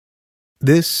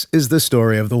This is the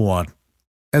story of the one.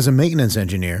 As a maintenance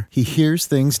engineer, he hears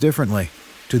things differently.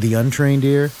 To the untrained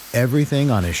ear,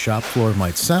 everything on his shop floor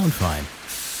might sound fine,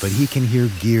 but he can hear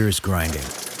gears grinding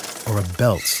or a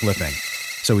belt slipping.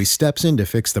 So he steps in to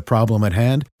fix the problem at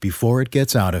hand before it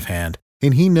gets out of hand.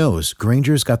 And he knows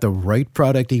Grainger's got the right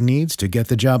product he needs to get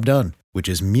the job done, which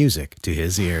is music to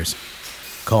his ears.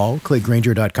 Call, click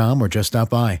Grainger.com, or just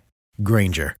stop by.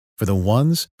 Grainger, for the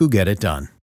ones who get it done.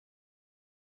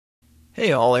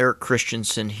 Hey all, Eric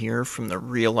Christensen here from the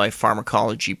Real Life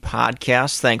Pharmacology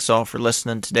Podcast. Thanks all for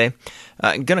listening today.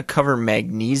 I'm going to cover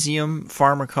magnesium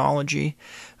pharmacology.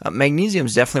 Magnesium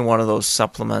is definitely one of those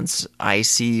supplements I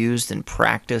see used in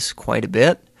practice quite a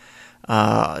bit.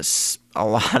 A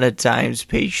lot of times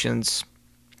patients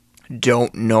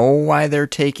don't know why they're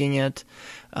taking it.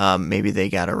 Maybe they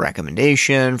got a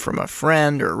recommendation from a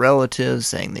friend or relative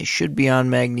saying they should be on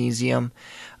magnesium.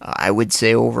 I would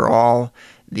say overall,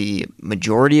 the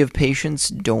majority of patients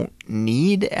don't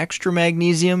need extra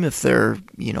magnesium if they're,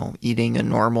 eating a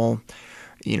normal,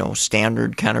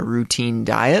 standard kind of routine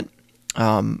diet.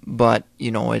 But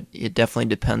it definitely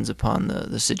depends upon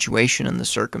the situation and the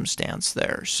circumstance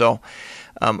there. So,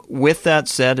 with that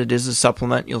said, it is a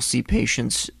supplement. You'll see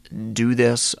patients do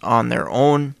this on their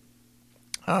own,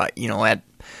 at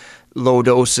low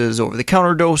doses,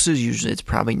 over-the-counter doses. Usually it's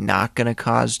probably not going to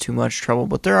cause too much trouble,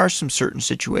 but there are some certain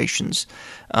situations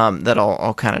that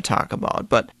I'll kind of talk about.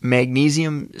 But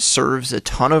magnesium serves a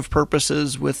ton of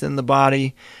purposes within the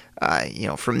body,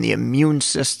 from the immune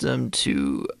system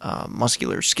to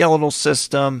muscular skeletal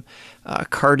system,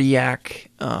 cardiac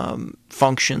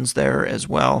functions there as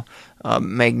well.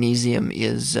 Magnesium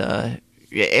is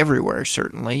everywhere,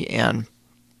 certainly, and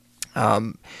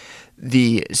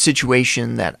the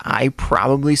situation that I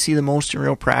probably see the most in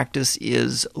real practice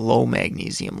is low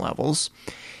magnesium levels.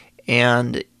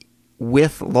 And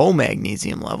with low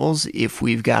magnesium levels, if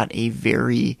we've got a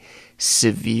very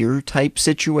severe type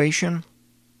situation,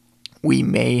 we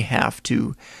may have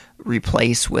to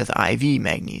replace with IV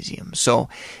magnesium. So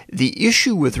the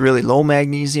issue with really low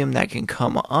magnesium that can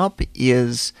come up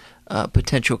is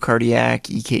potential cardiac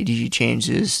EKG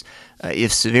changes,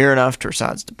 if severe enough,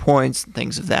 torsades de pointes,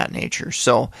 things of that nature.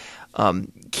 So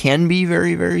can be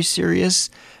very, very serious,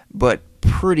 but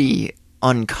pretty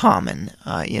uncommon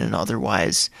in an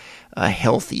otherwise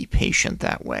healthy patient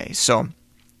that way. So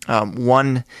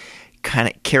one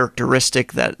kind of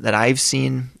characteristic that I've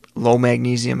seen low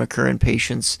magnesium occur in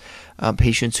patients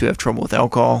who have trouble with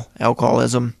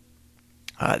alcoholism.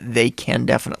 They can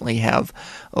definitely have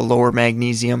a lower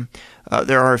magnesium.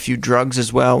 There are a few drugs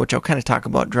as well, which I'll kind of talk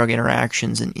about drug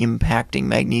interactions and impacting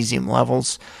magnesium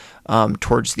levels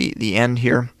towards the end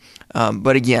here.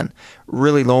 But again,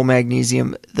 really low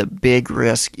magnesium, the big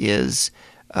risk is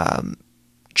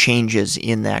changes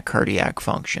in that cardiac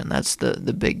function. That's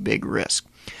the big risk.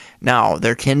 Now,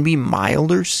 there can be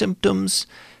milder symptoms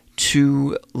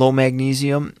to low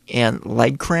magnesium, and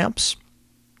leg cramps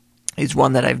is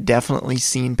one that I've definitely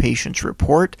seen patients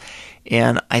report.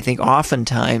 And I think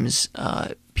oftentimes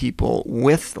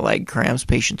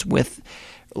patients with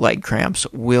leg cramps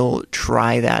will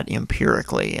try that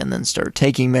empirically and then start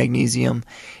taking magnesium,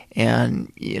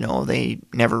 and they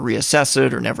never reassess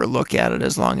it or never look at it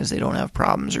as long as they don't have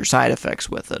problems or side effects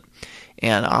with it.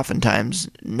 And oftentimes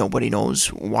nobody knows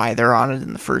why they're on it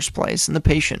in the first place, and the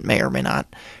patient may or may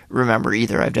not remember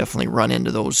either. I've definitely run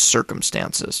into those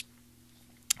circumstances.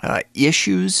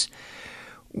 Issues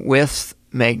with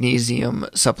magnesium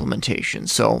supplementation.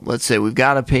 So let's say we've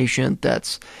got a patient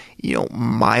that's,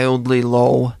 mildly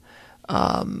low.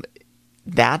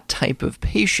 That type of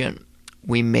patient,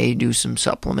 we may do some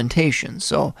supplementation.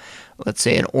 So let's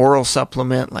say an oral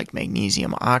supplement like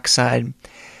magnesium oxide.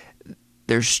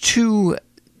 There's two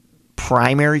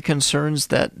primary concerns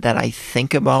that I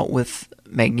think about with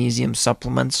magnesium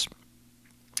supplements.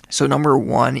 So number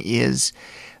one is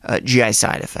GI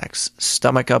side effects,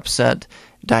 stomach upset,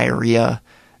 diarrhea.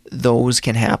 Those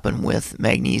can happen with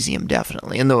magnesium,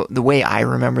 definitely. And the way I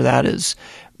remember that is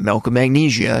milk of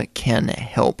magnesia can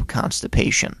help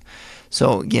constipation.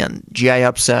 So again, GI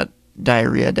upset,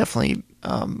 diarrhea, definitely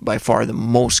by far the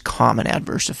most common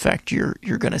adverse effect you're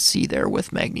going to see there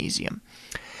with magnesium.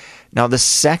 Now, the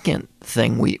second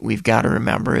thing we've got to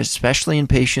remember, especially in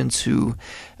patients who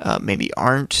maybe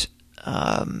aren't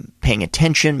paying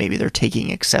attention, maybe they're taking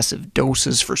excessive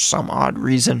doses for some odd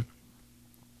reason,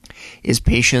 is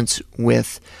patients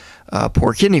with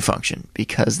poor kidney function,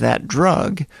 because that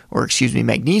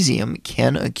magnesium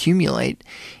can accumulate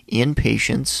in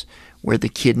patients where the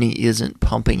kidney isn't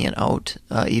pumping it out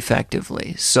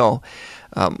effectively. So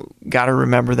got to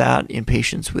remember that in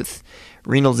patients with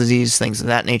renal disease, things of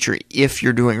that nature. If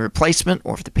you're doing replacement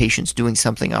or if the patient's doing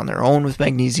something on their own with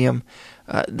magnesium,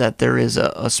 that there is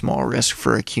a small risk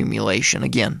for accumulation,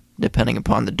 again, depending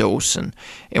upon the dose and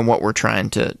what we're trying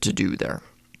to do there.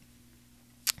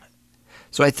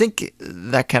 So I think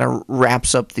that kind of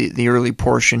wraps up the early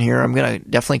portion here. I'm going to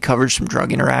definitely cover some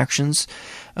drug interactions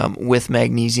with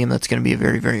magnesium. That's going to be a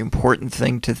very, very important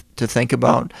thing to think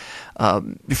about.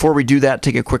 Before we do that,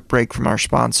 take a quick break from our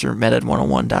sponsor,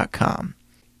 MedEd101.com.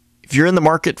 If you're in the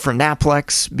market for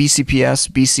NAPLEX,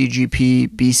 BCPS,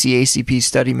 BCGP, BCACP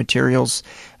study materials,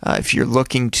 if you're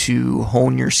looking to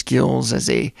hone your skills as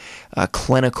a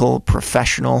clinical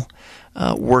professional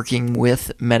working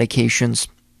with medications,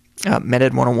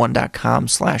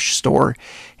 MedEd101.com/store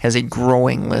has a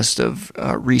growing list of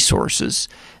resources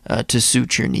to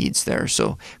suit your needs there.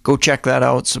 So go check that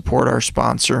out, support our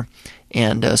sponsor,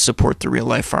 and support the Real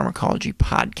Life Pharmacology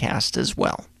podcast as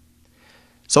well.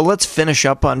 So let's finish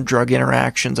up on drug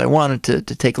interactions. I wanted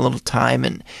to take a little time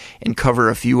and cover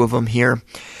a few of them here.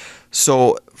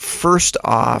 So first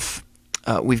off,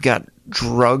 we've got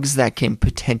drugs that can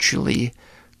potentially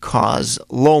cause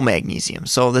low magnesium.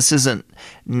 So this isn't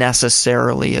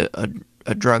necessarily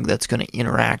a drug that's going to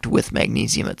interact with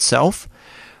magnesium itself,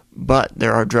 but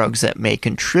there are drugs that may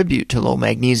contribute to low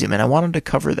magnesium, and I wanted to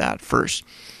cover that first.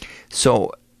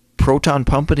 So proton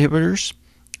pump inhibitors,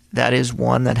 that is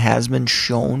one that has been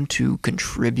shown to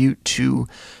contribute to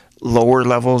lower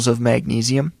levels of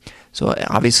magnesium. So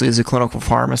obviously as a clinical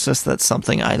pharmacist, that's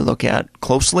something I look at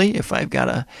closely. If I've got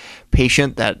a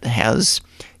patient that has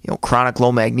chronic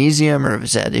low magnesium or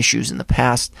has had issues in the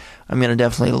past, I'm going to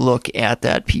definitely look at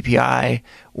that PPI.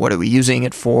 What are we using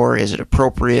it for? Is it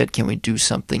appropriate? Can we do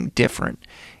something different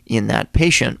in that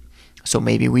patient? So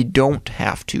maybe we don't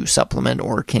have to supplement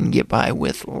or can get by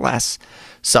with less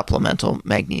supplemental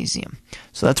magnesium.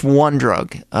 So that's one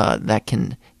drug that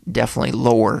can definitely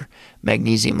lower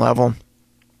magnesium level.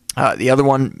 The other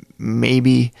one,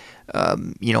 maybe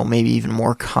even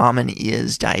more common,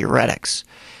 is diuretics.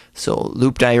 So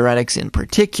loop diuretics in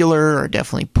particular are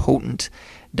definitely potent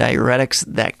diuretics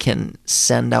that can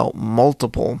send out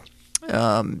multiple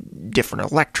different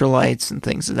electrolytes and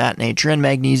things of that nature, and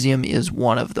magnesium is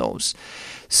one of those.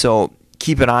 So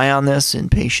keep an eye on this in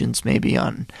patients maybe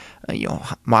on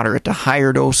moderate to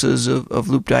higher doses of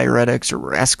loop diuretics, or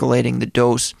we're escalating the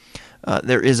dose.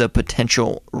 There is a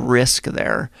potential risk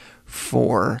there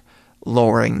for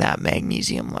lowering that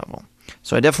magnesium level.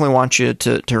 So I definitely want you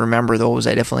to remember those.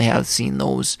 I definitely have seen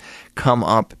those come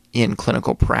up in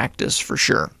clinical practice for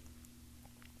sure.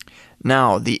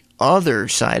 Now, the other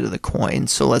side of the coin,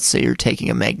 so let's say you're taking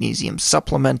a magnesium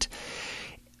supplement,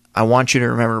 I want you to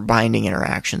remember binding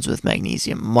interactions with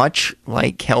magnesium, much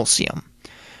like calcium.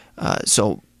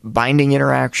 So binding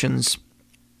interactions,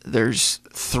 there's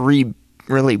three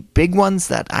really big ones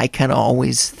that I kind of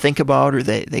always think about, or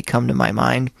they come to my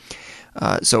mind.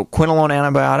 So quinolone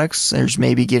antibiotics, there's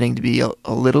maybe getting to be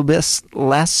a little bit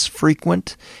less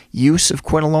frequent use of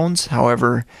quinolones.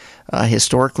 However,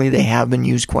 historically they have been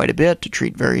used quite a bit to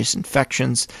treat various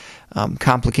infections,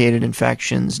 complicated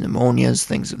infections, pneumonias,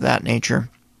 things of that nature.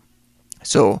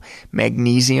 So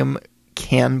magnesium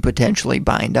can potentially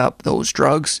bind up those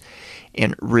drugs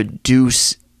and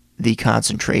reduce the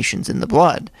concentrations in the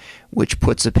blood, which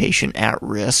puts a patient at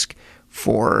risk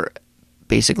for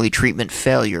basically treatment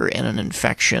failure and an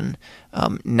infection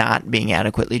not being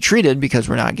adequately treated because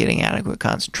we're not getting adequate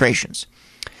concentrations.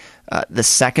 The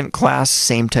second class,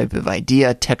 same type of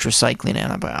idea, tetracycline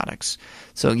antibiotics.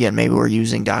 So again, maybe we're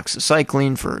using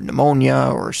doxycycline for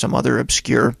pneumonia or some other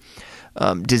obscure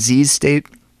disease state.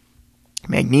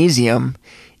 Magnesium,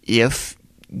 if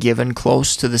given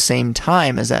close to the same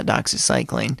time as that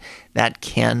doxycycline, that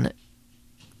can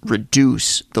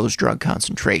reduce those drug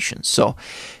concentrations. So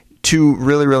two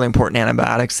really, really important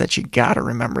antibiotics that you got to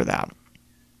remember that.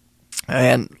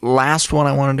 And last one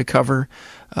I wanted to cover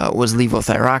was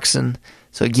levothyroxine.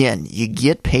 So again, you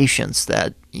get patients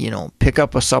that, pick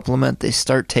up a supplement, they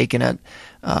start taking it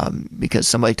because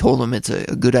somebody told them it's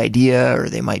a good idea, or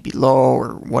they might be low,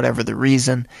 or whatever the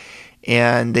reason,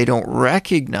 and they don't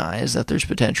recognize that there's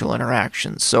potential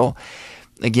interactions. So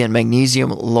again, magnesium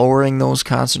lowering those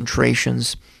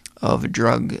concentrations of a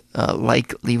drug like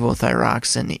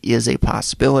levothyroxine is a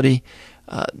possibility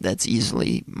that's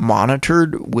easily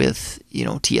monitored with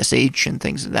TSH and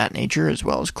things of that nature, as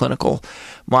well as clinical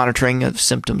monitoring of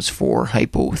symptoms for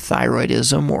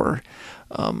hypothyroidism or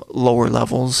lower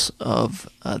levels of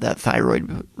that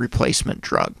thyroid replacement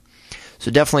drug. So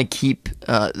definitely keep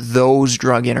those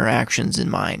drug interactions in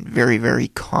mind. Very, very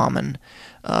common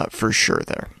for sure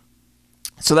there.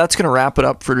 So that's going to wrap it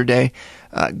up for today.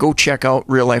 go check out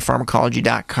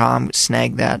reallifepharmacology.com.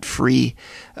 Snag that free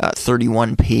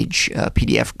 31-page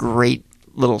PDF. Great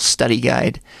little study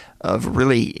guide of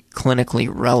really clinically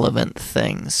relevant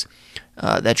things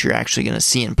that you're actually going to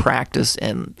see in practice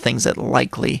and things that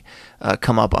likely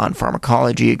come up on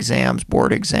pharmacology exams,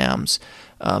 board exams,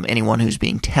 anyone who's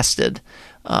being tested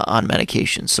on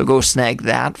medications. So go snag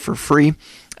that for free.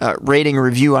 Rating and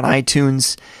review on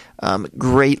iTunes,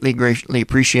 greatly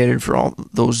appreciated for all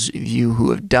those of you who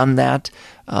have done that.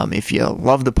 If you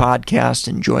love the podcast,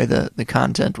 enjoy the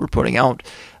content we're putting out,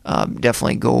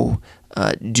 definitely go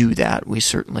do that. We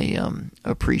certainly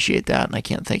appreciate that, and I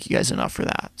can't thank you guys enough for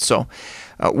that. So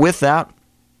with that,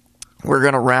 we're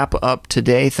going to wrap up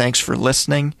today. Thanks for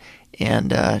listening,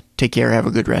 and take care. Have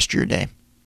a good rest of your day.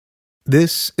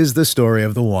 This is the story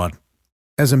of the one.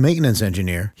 As a maintenance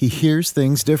engineer, he hears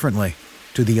things differently.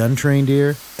 To the untrained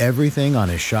ear, everything on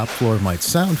his shop floor might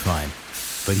sound fine,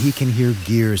 but he can hear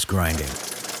gears grinding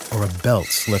or a belt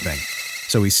slipping.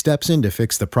 So he steps in to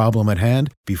fix the problem at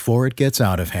hand before it gets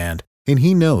out of hand. And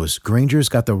he knows Grainger's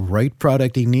got the right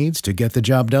product he needs to get the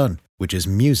job done, which is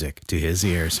music to his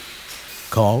ears.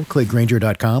 Call, click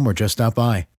Grainger.com, or just stop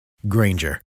by.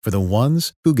 Grainger, for the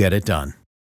ones who get it done.